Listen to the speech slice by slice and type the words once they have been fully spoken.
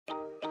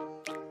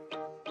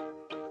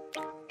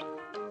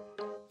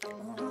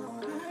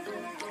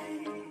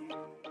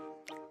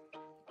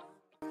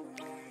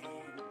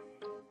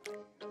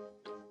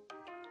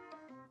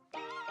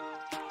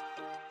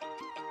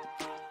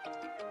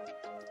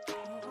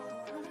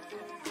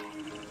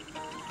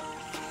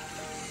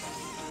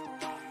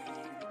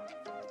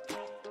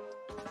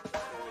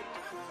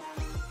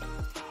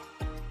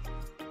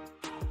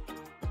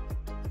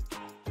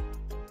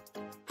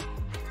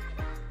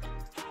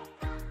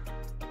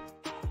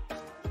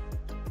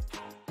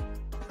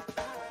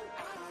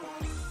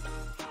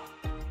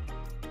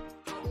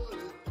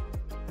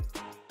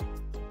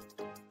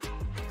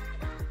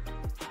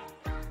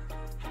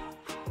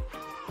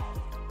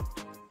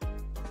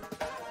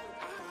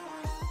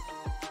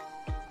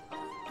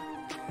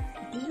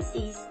This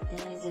is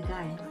the laser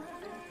gun.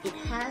 It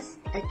has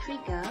a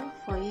trigger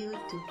for you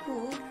to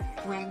pull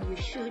when you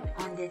shoot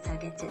on the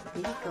targeted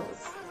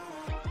vehicles.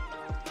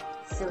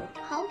 So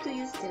how to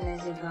use the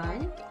laser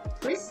gun?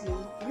 Firstly,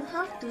 you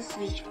have to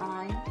switch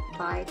on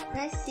by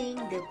pressing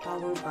the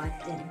power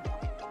button.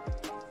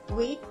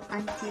 Wait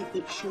until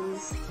it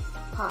shows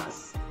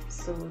pass,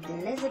 so the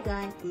laser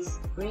gun is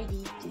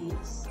ready to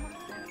use.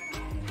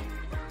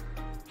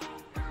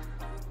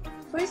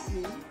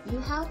 Firstly, you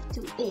have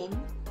to aim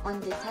on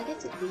the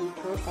targeted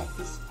vehicle at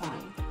this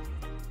point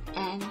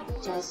and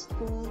just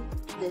pull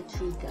the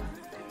trigger.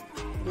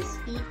 The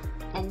speed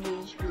and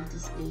range will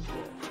display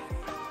here.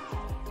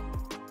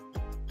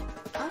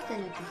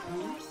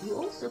 Alternatively, you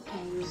also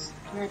can use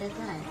radar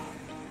gun.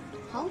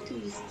 How to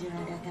use the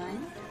radar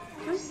gun?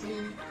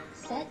 Firstly,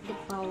 set the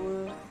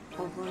power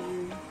or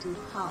volume to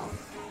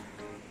half.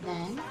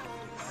 Then,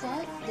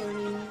 set the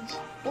range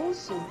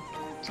also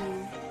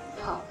to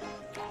half.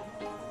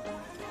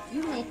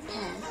 You may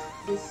test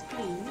the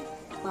screen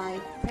by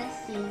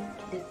pressing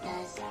the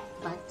test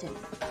button.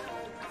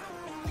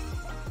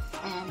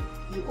 And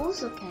you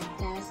also can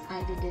test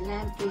either the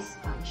lamp is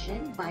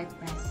function by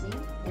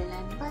pressing the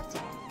lamp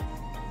button.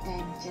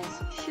 Then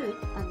just shoot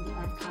on the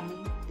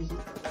oncoming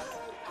vehicles.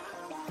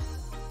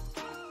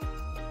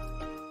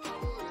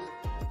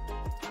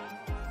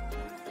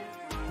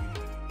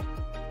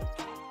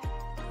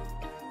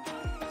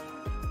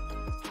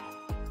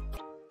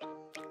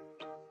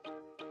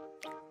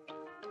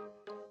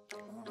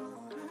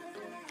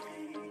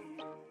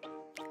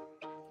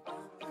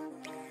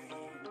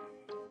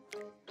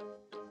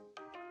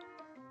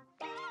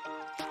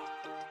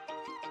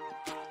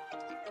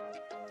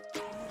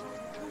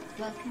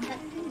 While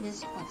conducting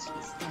this sports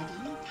speed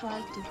study, try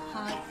to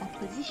hide or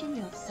position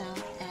yourself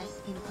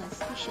as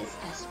inconspicuous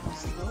as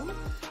possible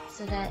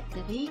so that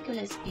the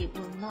vehicular speed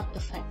will not be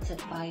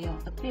affected by your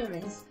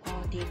appearance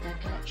or data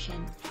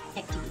collection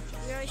activities.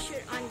 We are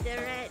shoot on the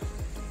red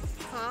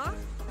car.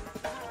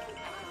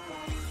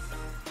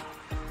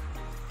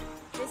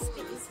 The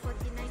speed is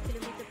 49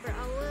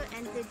 km/h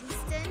and the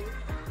distance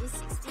is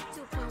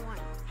 62.1.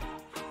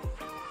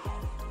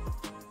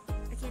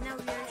 Okay, now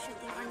we are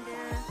shooting on the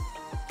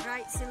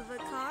bright silver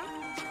car.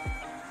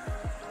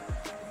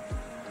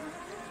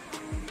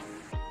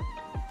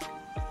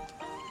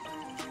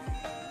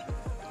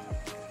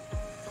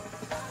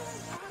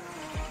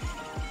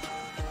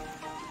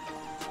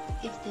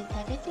 If the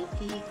targeted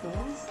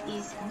vehicles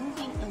is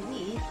moving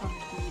away from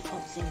the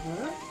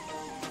observer,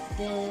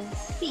 the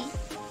speed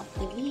of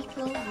the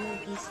vehicle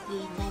will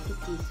display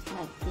negative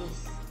like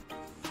this.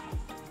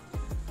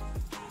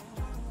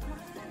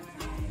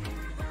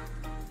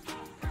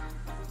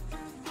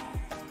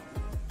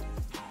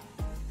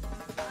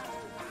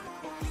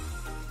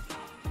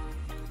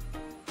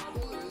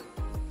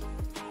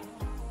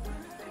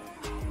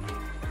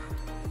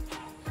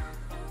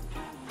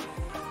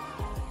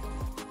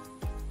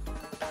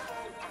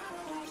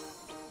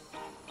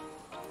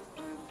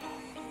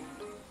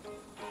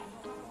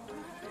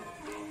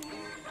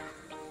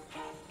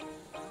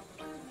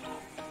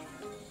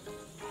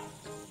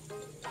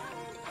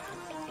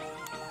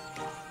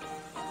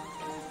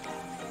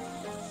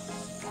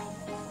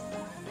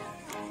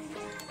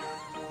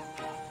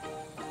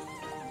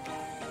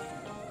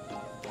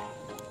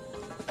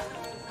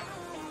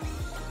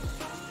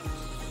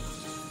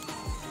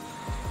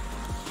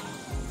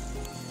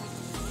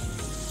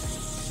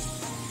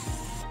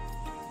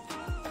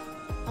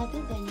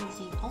 Other than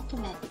using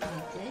automatic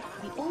method,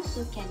 we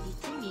also can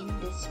determine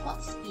the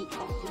spot speed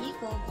of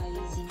vehicle by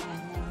using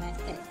manual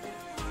method.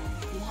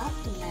 You have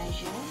to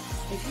measure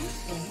the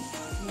distance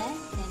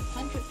less than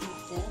 100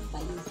 meters by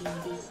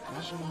using this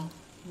measuring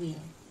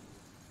wheel.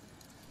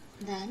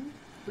 Then,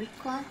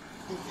 record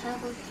the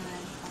travel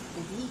time of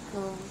the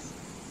vehicles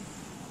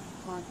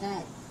for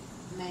that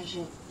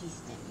measured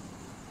distance.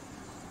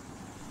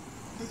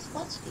 The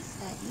spot speed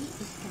study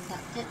is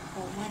conducted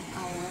for 1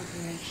 hour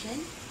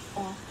duration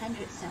or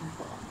 100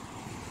 samples.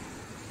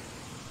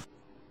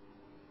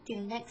 Till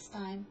next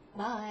time,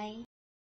 bye!